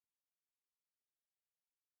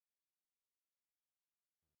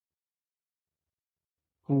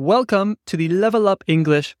Welcome to the Level Up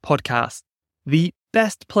English podcast, the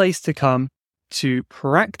best place to come to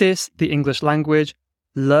practice the English language,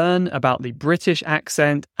 learn about the British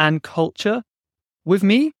accent and culture, with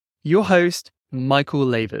me, your host, Michael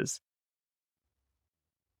Lavers.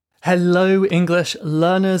 Hello, English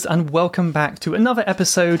learners, and welcome back to another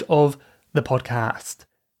episode of the podcast.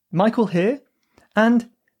 Michael here, and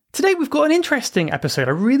today we've got an interesting episode.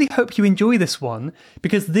 I really hope you enjoy this one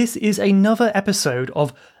because this is another episode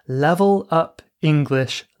of Level Up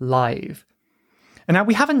English Live. And now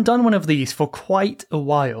we haven't done one of these for quite a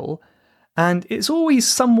while, and it's always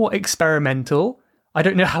somewhat experimental. I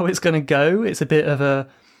don't know how it's going to go. It's a bit of a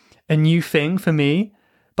new thing for me,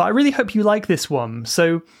 but I really hope you like this one.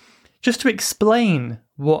 So just to explain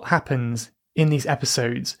what happens in these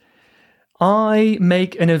episodes, I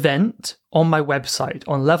make an event on my website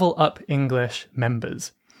on Level Up English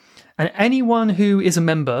members. And anyone who is a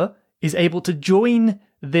member is able to join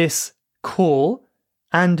this call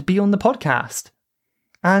and be on the podcast.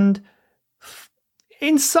 And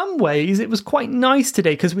in some ways, it was quite nice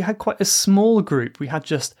today because we had quite a small group. We had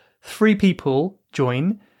just 3 people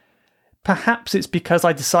join. Perhaps it's because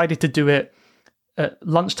I decided to do it at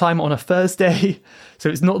lunchtime on a Thursday, so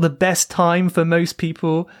it's not the best time for most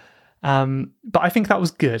people. But I think that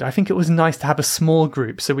was good. I think it was nice to have a small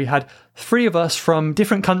group. So we had 3 of us from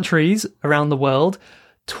different countries around the world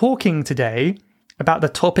talking today about the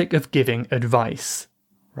topic of giving advice,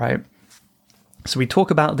 right? So we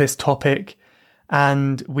talk about this topic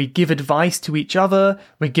and we give advice to each other.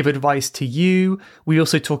 We give advice to you. We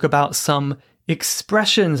also talk about some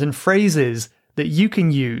expressions and phrases that you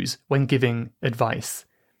can use when giving advice.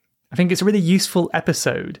 I think it's a really useful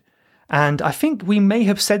episode. And I think we may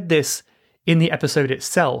have said this in the episode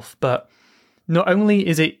itself, but not only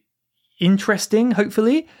is it interesting,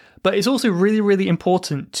 hopefully, but it's also really, really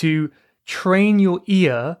important to train your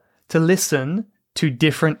ear to listen to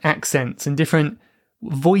different accents and different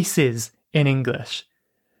voices in English.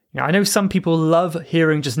 Now, I know some people love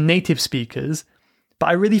hearing just native speakers, but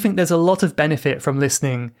I really think there's a lot of benefit from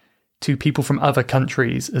listening to people from other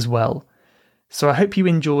countries as well. So I hope you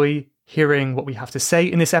enjoy hearing what we have to say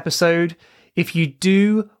in this episode. If you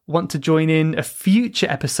do want to join in a future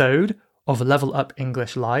episode of Level Up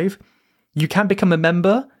English Live, you can become a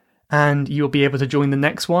member and you'll be able to join the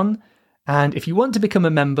next one. And if you want to become a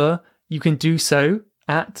member, you can do so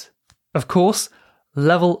at, of course,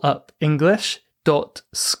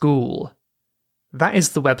 levelupenglish.school. That is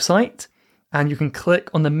the website, and you can click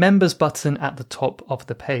on the members button at the top of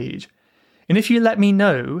the page. And if you let me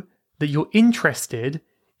know that you're interested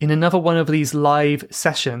in another one of these live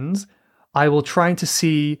sessions, I will try to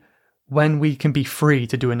see when we can be free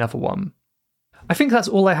to do another one. I think that's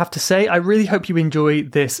all I have to say. I really hope you enjoy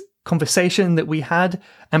this conversation that we had,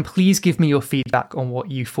 and please give me your feedback on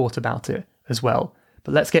what you thought about it as well.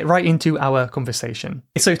 But let's get right into our conversation.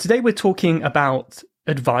 So today we're talking about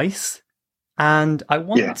advice, and I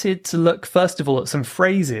wanted to look first of all at some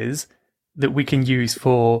phrases that we can use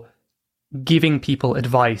for giving people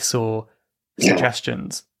advice or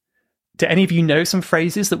suggestions. Do any of you know some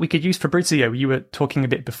phrases that we could use? Fabrizio, you were talking a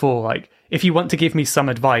bit before, like, if you want to give me some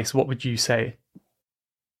advice, what would you say?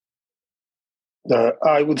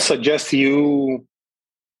 I would suggest you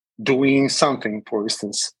doing something, for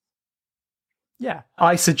instance. Yeah,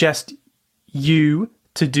 I suggest you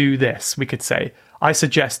to do this, we could say. I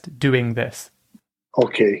suggest doing this.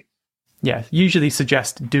 Okay. Yeah, usually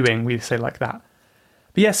suggest doing, we say like that.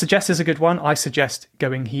 But yeah, suggest is a good one. I suggest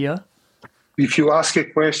going here. If you ask a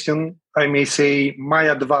question, I may say, my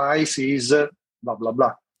advice is blah, blah,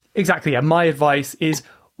 blah. Exactly, yeah. My advice is,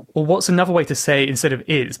 or what's another way to say instead of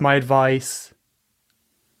is? My advice...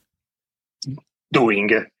 Doing.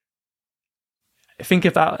 Think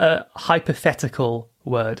about a hypothetical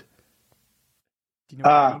word. Do you know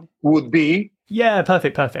what I mean? Would be. Yeah,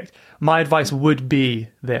 perfect. My advice would be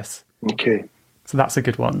this. Okay. So that's a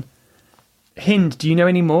good one. Hind, do you know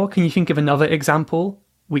any more? Can you think of another example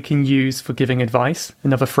we can use for giving advice?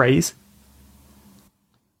 Another phrase?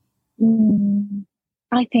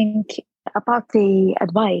 I think about the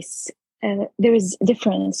advice, there is a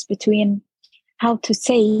difference between how to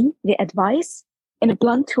say the advice in a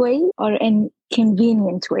blunt way or in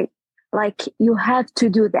convenient way. Like, you have to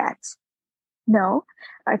do that. No,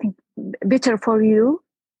 I think better for you,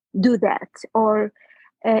 do that. Or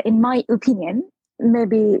in my opinion,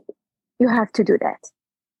 maybe you have to do that.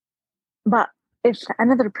 But if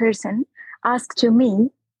another person asks to me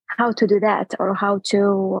how to do that or how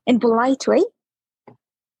to, in polite way,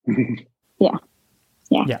 yeah.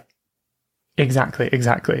 Exactly.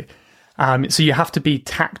 So you have to be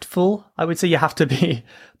tactful. I would say you have to be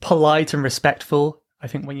polite and respectful I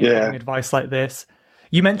think when you're giving advice like this,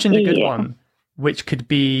 you mentioned a good one, which could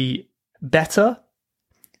be better.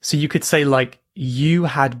 So you could say like, you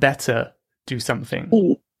had better do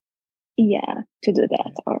something. Yeah, to do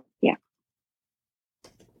that. Or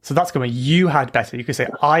So that's going, you had better. You could say,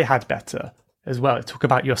 I had better as well. Talk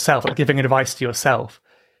about yourself, like giving advice to yourself.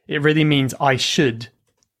 It really means I should.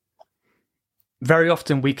 Very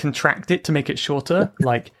often we contract it to make it shorter,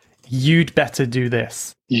 like, you'd better do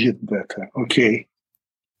this. You'd better. Okay.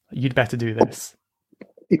 You'd better do this.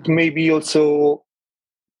 It may be also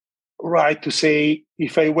right to say,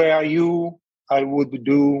 if I were you, I would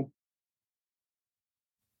do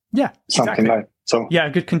something like so. Yeah,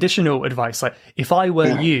 good conditional advice. Like, if I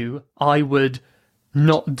were you, I would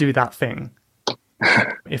not do that thing.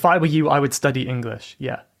 If I were you, I would study English.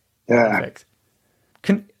 Yeah. Perfect.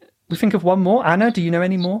 Can we think of one more? Anna, do you know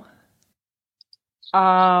any more?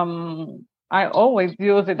 I always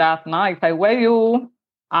use it as now. If I were you,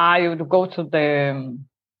 I would go to the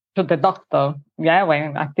doctor. Yeah,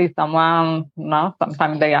 when I see someone,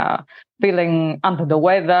 sometimes they are feeling under the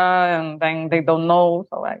weather and then they don't know.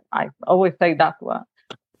 So I always say that one.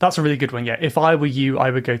 That's a really good one. Yeah. If I were you,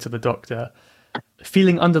 I would go to the doctor.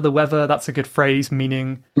 Feeling under the weather, that's a good phrase,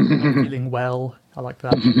 meaning feeling well. I like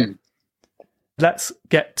that. Let's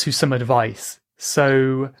get to some advice.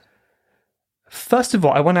 So, first of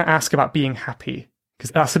all, I want to ask about being happy,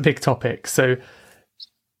 because that's a big topic. So,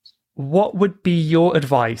 what would be your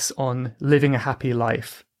advice on living a happy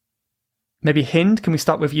life? Maybe Hind, can we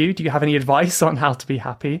start with you? Do you have any advice on how to be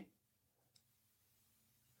happy?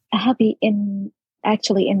 Happy in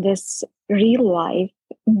this real life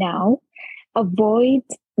now. Avoid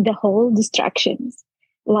the whole distractions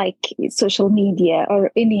like social media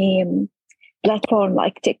or any platform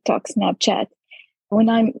like TikTok, Snapchat. When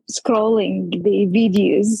I'm scrolling the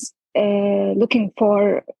videos looking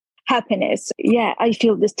for happiness, I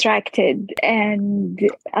feel distracted and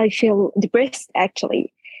I feel depressed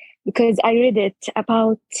actually, because I read it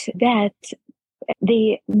about that,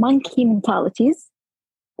 the monkey mentalities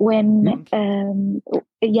when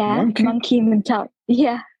monkey mentality.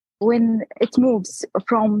 Yeah. When it moves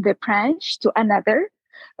from the branch to another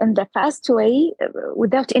in the fast way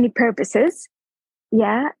without any purposes,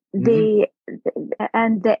 the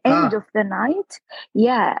end of the night,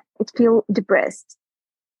 it feel depressed.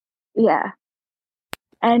 Yeah.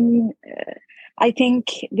 And I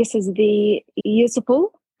think this is the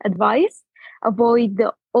useful advice. Avoid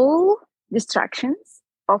all distractions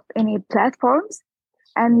of any platforms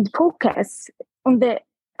and focus on the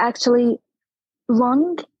actually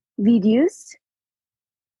long videos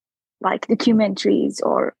like documentaries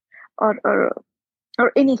or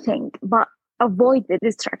anything, but avoid the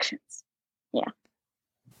distractions. Yeah.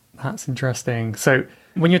 That's interesting. So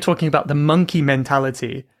when you're talking about the monkey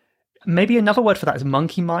mentality, maybe another word for that is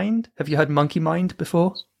monkey mind. Have you heard monkey mind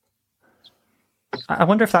before? I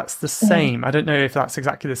wonder if that's the same. I don't know if that's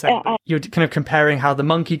exactly the same. You're kind of comparing how the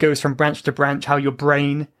monkey goes from branch to branch, how your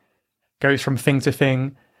brain goes from thing to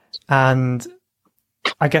thing. And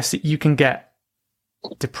I guess you can get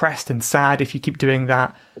depressed and sad if you keep doing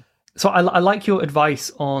that. So I like your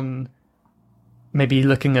advice on maybe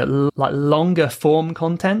looking at like longer form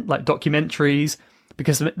content, like documentaries,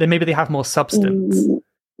 because maybe they have more substance.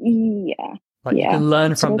 Yeah. Like you can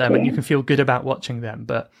learn from them and you can feel good about watching them.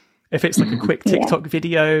 But if it's like a quick TikTok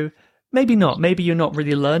video, maybe not. Maybe you're not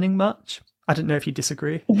really learning much. I don't know if you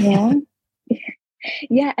disagree. Yeah.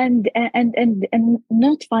 Yeah, and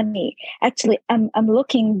not funny. Actually, I'm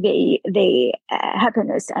looking the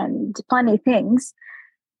happiness and funny things,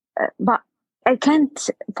 but I can't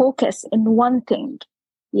focus in one thing.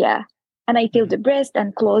 Yeah, and I feel depressed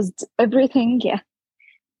and closed everything. Yeah.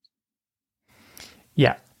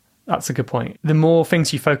 Yeah, that's a good point. The more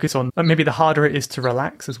things you focus on, maybe the harder it is to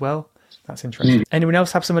relax as well. That's interesting. Anyone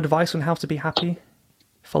else have some advice on how to be happy?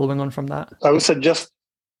 Following on from that, I would suggest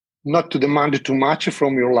not to demand too much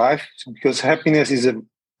from your life, because happiness is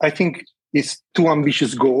I think it's too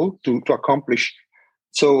ambitious goal to accomplish.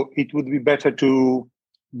 So it would be better to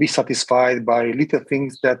be satisfied by little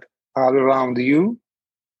things that are around you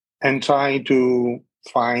and try to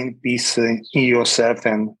find peace in yourself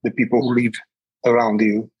and the people who live around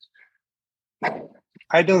you.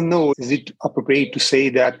 I don't know, is it appropriate to say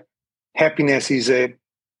that happiness is a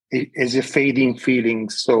fading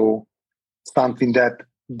feeling, so something that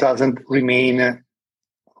doesn't remain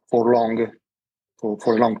for a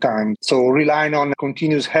long time. So relying on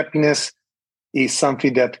continuous happiness is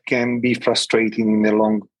something that can be frustrating in the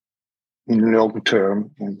long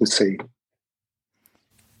term, I would say.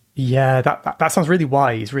 Yeah, that sounds really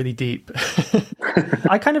wise, really deep.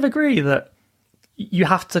 I kind of agree that you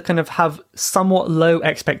have to kind of have somewhat low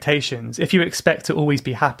expectations. If you expect to always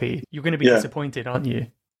be happy, you're going to be disappointed, aren't you?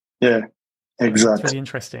 Yeah, exactly. It's really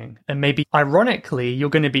interesting. And maybe ironically, you're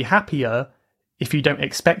going to be happier if you don't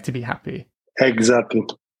expect to be happy. Exactly.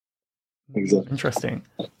 Interesting.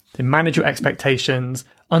 To manage your expectations,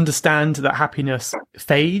 understand that happiness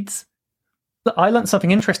fades. I learned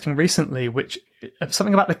something interesting recently, which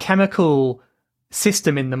something about the chemical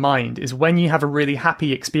system in the mind is when you have a really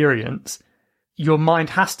happy experience, your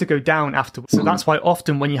mind has to go down afterwards. So that's why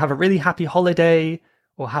often when you have a really happy holiday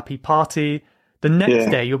or happy party, the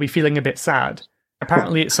next day you'll be feeling a bit sad.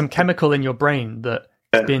 Apparently it's some chemical in your brain that's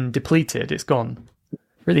been depleted. It's gone.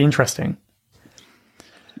 Really interesting.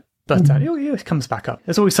 But it comes back up.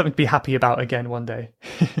 There's always something to be happy about again one day.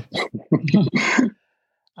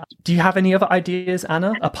 Do you have any other ideas,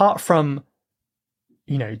 Anna? Apart from,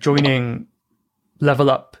 joining Level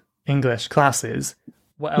Up English classes,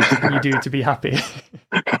 what else can you do to be happy?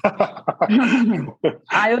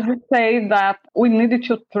 I would say that we need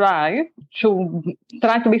to try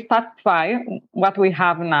to be satisfied what we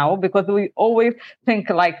have now, because we always think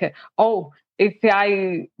like, if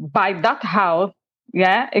I buy that house,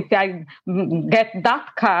 if I get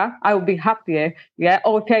that car, I will be happier.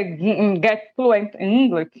 Or if I get fluent in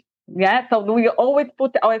English. So we always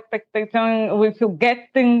put our expectation we should get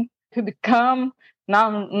things to become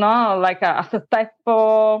now like a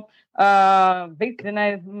successful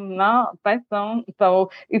business person.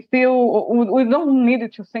 So if we don't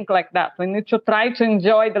need to think like that. We need to try to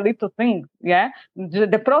enjoy the little things.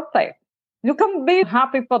 The process. You can be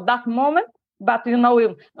happy for that moment, but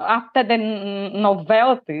after the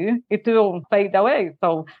novelty, it will fade away.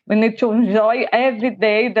 So we need to enjoy every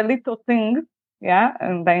day the little things.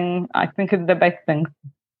 And then I think it's the best thing.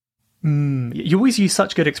 You always use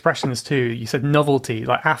such good expressions too. You said novelty,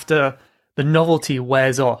 like after the novelty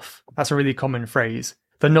wears off. That's a really common phrase.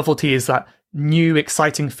 The novelty is that new,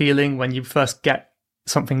 exciting feeling when you first get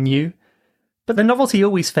something new. But the novelty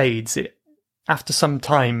always fades. After some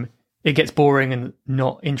time, it gets boring and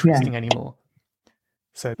not interesting anymore.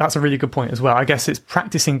 So that's a really good point as well. I guess it's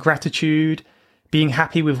practicing gratitude, being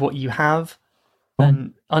happy with what you have,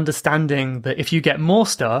 and understanding that if you get more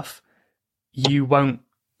stuff, you won't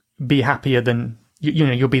be happier than,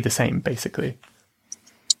 you'll be the same, basically.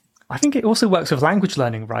 I think it also works with language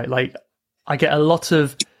learning, right? Like, I get a lot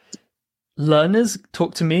of learners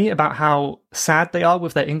talk to me about how sad they are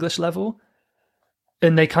with their English level,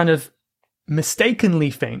 and they kind of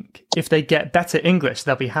mistakenly think if they get better English,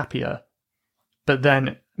 they'll be happier. But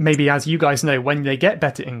then maybe, as you guys know, when they get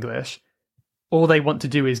better English, all they want to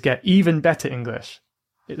do is get even better English.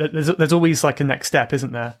 There's always like a next step,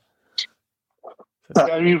 isn't there?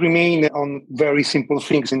 I will remain on very simple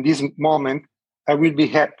things. In this moment, I will be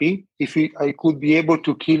happy if I could be able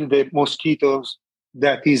to kill the mosquitoes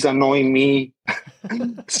that is annoying me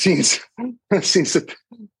since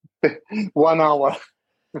 1 hour.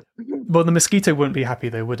 Well, the mosquito wouldn't be happy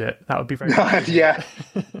though, would it? That would be very Yeah.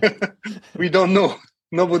 We don't know.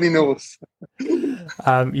 Nobody knows.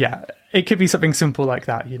 It could be something simple like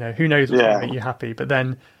that. Who knows what will make you happy? But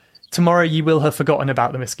then tomorrow you will have forgotten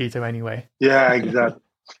about the mosquito anyway. Yeah, exactly.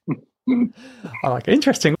 I like it.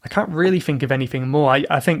 Interesting. I can't really think of anything more.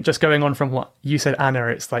 I think just going on from what you said, Anna,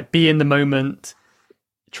 it's like be in the moment,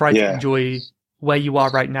 try to enjoy where you are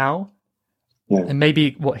right now. Yeah. And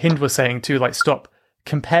maybe what Hind was saying too, like stop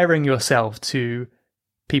comparing yourself to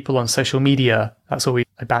people on social media. That's always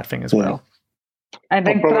a bad thing as well. And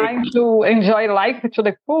then trying to enjoy life to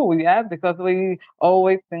the full, because we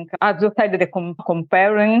always think, as you said,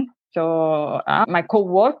 comparing to my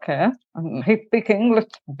co-worker, he speaks English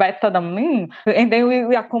better than me. And then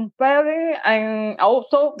we are comparing, and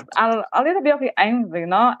also a little bit of envy,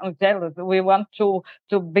 and jealous. We want to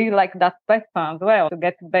be like that person as well, to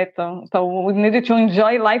get better. So we need to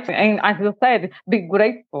enjoy life. And as you said, be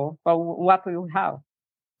grateful for what you have.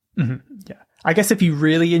 Mm-hmm. Yeah. I guess if you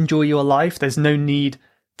really enjoy your life, there's no need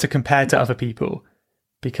to compare to other people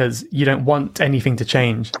because you don't want anything to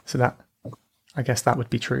change. So I guess that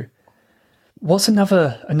would be true. What's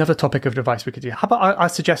another topic of advice we could do? How about I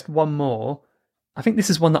suggest one more? I think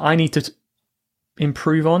this is one that I need to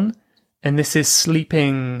improve on, and this is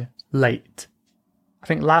sleeping late. I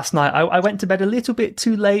think last night I went to bed a little bit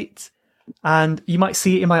too late, and you might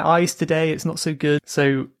see it in my eyes today. It's not so good.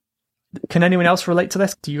 So can anyone else relate to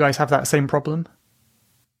this? Do you guys have that same problem?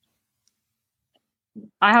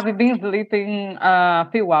 I have been sleeping a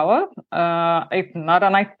few hours. It's not a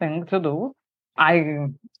nice thing to do. I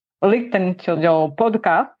listened to your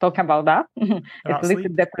podcast talking about that. It's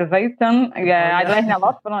sleep deprivation. Yeah, I learned a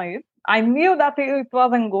lot from it. I knew that it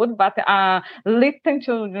wasn't good, but listening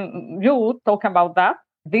to you talk about that,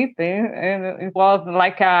 this it was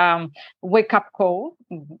like a wake up call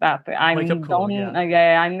that I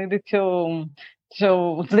I needed to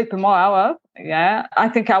sleep more hours. Yeah, I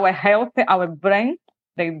think our health, our brain,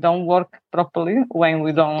 they don't work properly when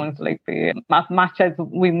we don't sleep as much as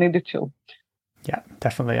we needed to. Yeah,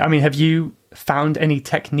 definitely. I mean, have you found any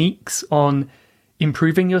techniques on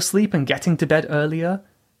improving your sleep and getting to bed earlier?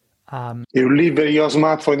 You leave your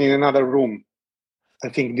smartphone in another room. I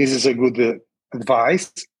think this is a good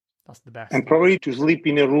advice. That's the best. And probably to sleep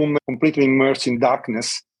in a room completely immersed in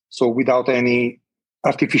darkness, so without any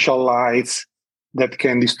artificial lights that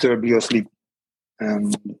can disturb your sleep.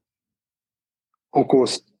 Of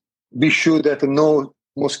course, be sure that no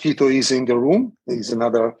mosquito is in the room. Is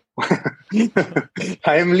another.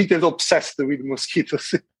 I am a little obsessed with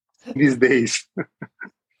mosquitoes these days.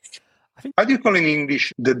 How do you call in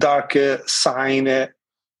English the dark sign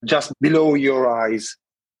just below your eyes?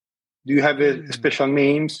 Do you have special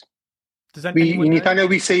names? In Italian,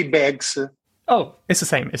 we say bags. Oh, it's the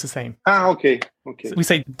same. It's the same. Okay. So we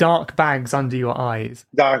say dark bags under your eyes.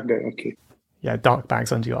 Dark, okay. Yeah, dark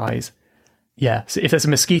bags under your eyes. Yeah, so if there's a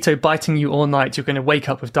mosquito biting you all night, you're going to wake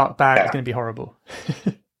up with dark bags. Yeah. It's going to be horrible.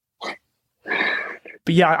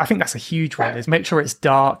 But yeah, I think that's a huge one, is make sure it's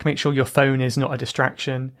dark, make sure your phone is not a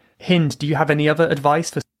distraction. Hind, do you have any other advice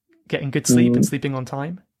for getting good sleep and sleeping on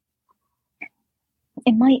time?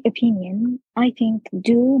 In my opinion, I think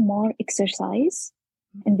do more exercise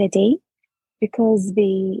in the day, because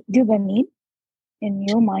the dopamine in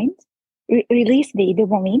your mind, release the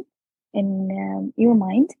dopamine in your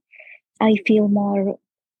mind. I feel more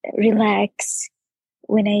relaxed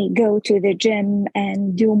when I go to the gym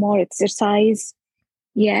and do more exercise.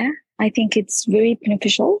 Yeah, I think it's very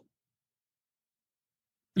beneficial.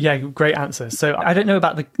 Yeah, great answer. So I don't know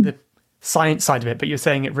about the science side of it, but you're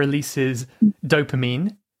saying it releases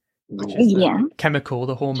dopamine, which is the chemical,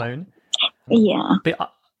 the hormone. Yeah. But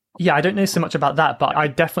I don't know so much about that, but I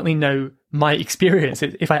definitely know my experience.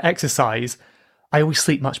 If I exercise, I always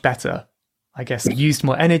sleep much better. I guess I've used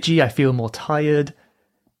more energy, I feel more tired,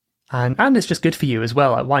 and it's just good for you as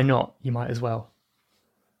well. Like, why not? You might as well.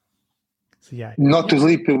 So yeah. Not to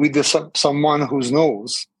sleep with someone who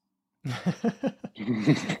knows.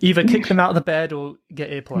 Either kick them out of the bed or get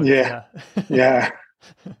earplugs. Yeah.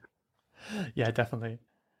 Yeah, definitely.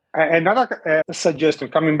 Another suggestion,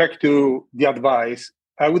 coming back to the advice,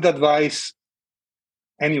 I would advise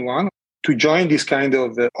anyone to join this kind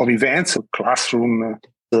of events, classroom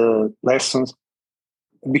lessons,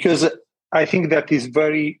 because I think that is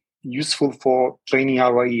very useful for training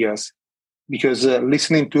our ears. Because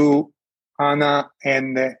listening to Anna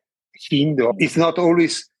and Hind, it's not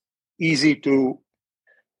always easy to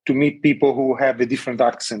meet people who have a different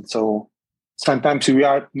accent. So sometimes we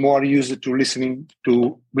are more used to listening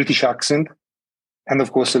to British accent. And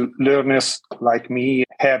of course, learners like me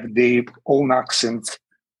have their own accents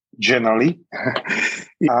generally,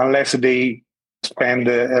 unless they spend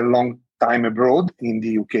a long time abroad in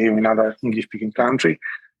the UK or in other English-speaking country.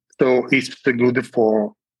 So it's good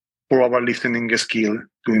for our listening skill,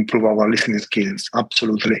 to improve our listening skills.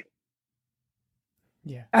 Absolutely.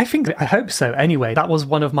 Yeah, I hope so. Anyway, that was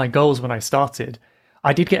one of my goals when I started.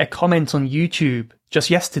 I did get a comment on YouTube just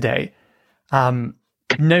yesterday.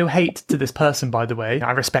 No hate to this person, by the way.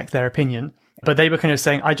 I respect their opinion. But they were kind of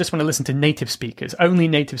saying, I just want to listen to native speakers, only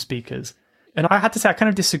native speakers. And I had to say, I kind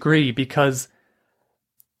of disagree, because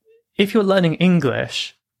if you're learning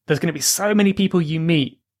English, there's going to be so many people you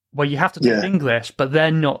meet where you have to talk English, but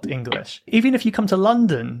they're not English. Even if you come to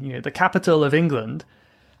London, the capital of England,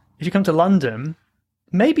 if you come to London,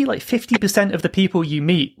 maybe like 50% of the people you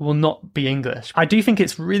meet will not be English. I do think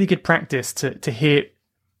it's really good practice to hear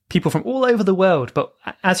people from all over the world, but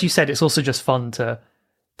as you said, it's also just fun to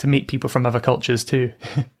meet people from other cultures too.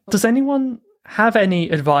 Does anyone have any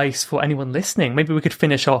advice for anyone listening? Maybe we could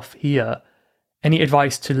finish off here. Any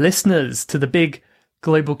advice to listeners, to the big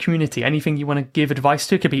global community? Anything you want to give advice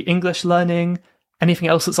to? It could be English learning, anything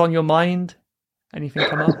else that's on your mind? Anything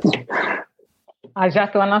come up? I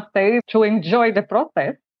just want to say to enjoy the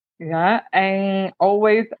process, and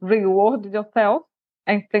always reward yourself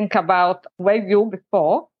and think about where you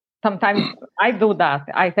before. Sometimes I do that.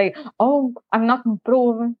 I say, oh, I'm not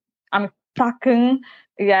improving, I'm stuck, and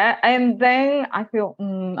then I feel,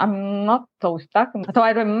 I'm not so stuck. So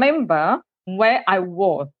I remember where I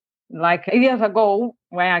was, like years ago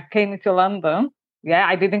when I came to London.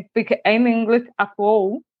 I didn't speak any English at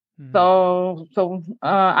all. So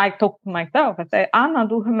I talked to myself. I said, Anna,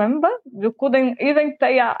 do you remember? You couldn't even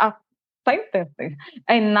say a sentence.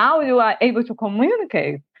 And now you are able to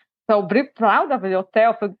communicate. So be proud of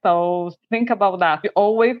yourself. So think about that. You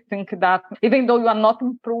always think that even though you are not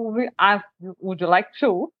improving as you would like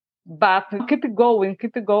to, but keep it going.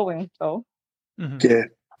 So Yeah.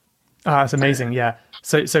 That's amazing. Yeah.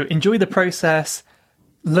 So enjoy the process.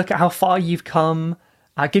 Look at how far you've come.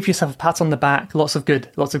 Give yourself a pat on the back. Lots of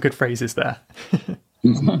good phrases there.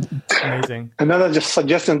 Amazing. Another just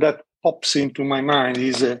suggestion that pops into my mind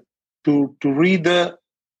is to read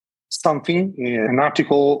something, an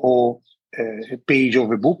article or a page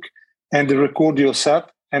of a book, and record yourself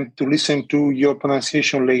and to listen to your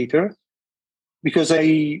pronunciation later. Because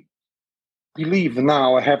I believe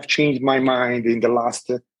now I have changed my mind in the last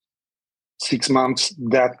 6 months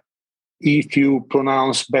that if you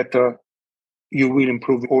pronounce better, you will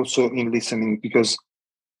improve also in listening, because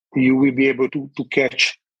you will be able to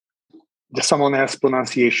catch someone else's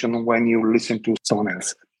pronunciation when you listen to someone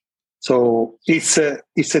else. So it's a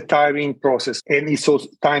tiring process, and it's also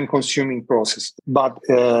time-consuming process. But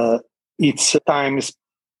it's time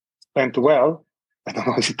spent well. I don't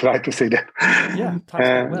know if it's right to say that. Yeah, time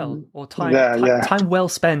spent well, or time well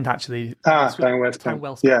spent. Actually, time well spent. Time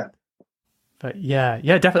well spent. Yeah. But yeah,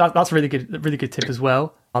 definitely. That's a really good tip as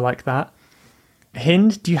well. I like that.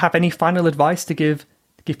 Hind, do you have any final advice to give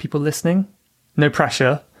people listening? No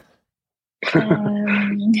pressure.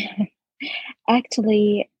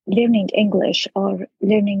 Actually, learning English or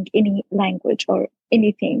learning any language or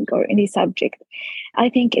anything or any subject, I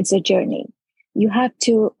think it's a journey. You have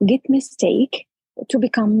to get mistake to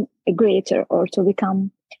become greater or to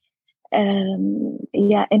become in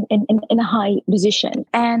a high position.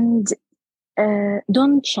 And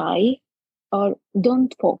don't shy or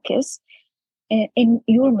don't focus in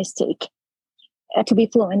your mistake to be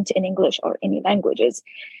fluent in English or any languages.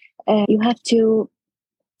 You have to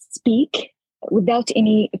speak without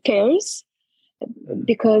any fears,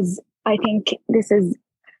 because I think this is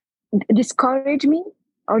discourage me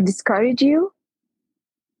or discourage you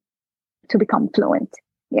to become fluent.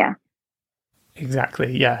 Yeah.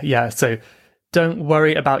 Exactly. Yeah. So don't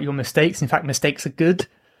worry about your mistakes. In fact, mistakes are good.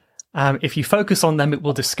 If you focus on them, it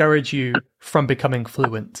will discourage you from becoming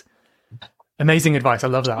fluent. Amazing advice. I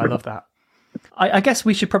love that. I guess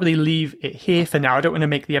we should probably leave it here for now. I don't want to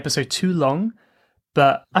make the episode too long,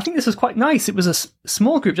 but I think this was quite nice. It was a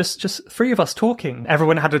small group, just 3 of us talking.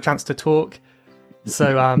 Everyone had a chance to talk.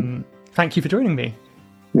 So thank you for joining me.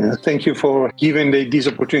 Yeah, thank you for giving this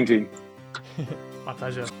opportunity. My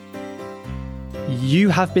pleasure. You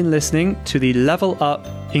have been listening to the Level Up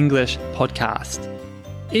English podcast.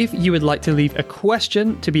 If you would like to leave a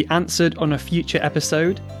question to be answered on a future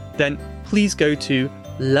episode, then please go to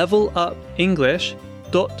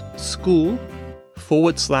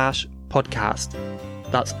levelupenglish.school/podcast.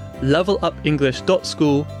 That's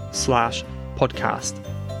levelupenglish.school/podcast.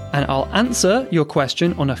 And I'll answer your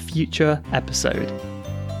question on a future episode.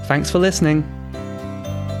 Thanks for listening.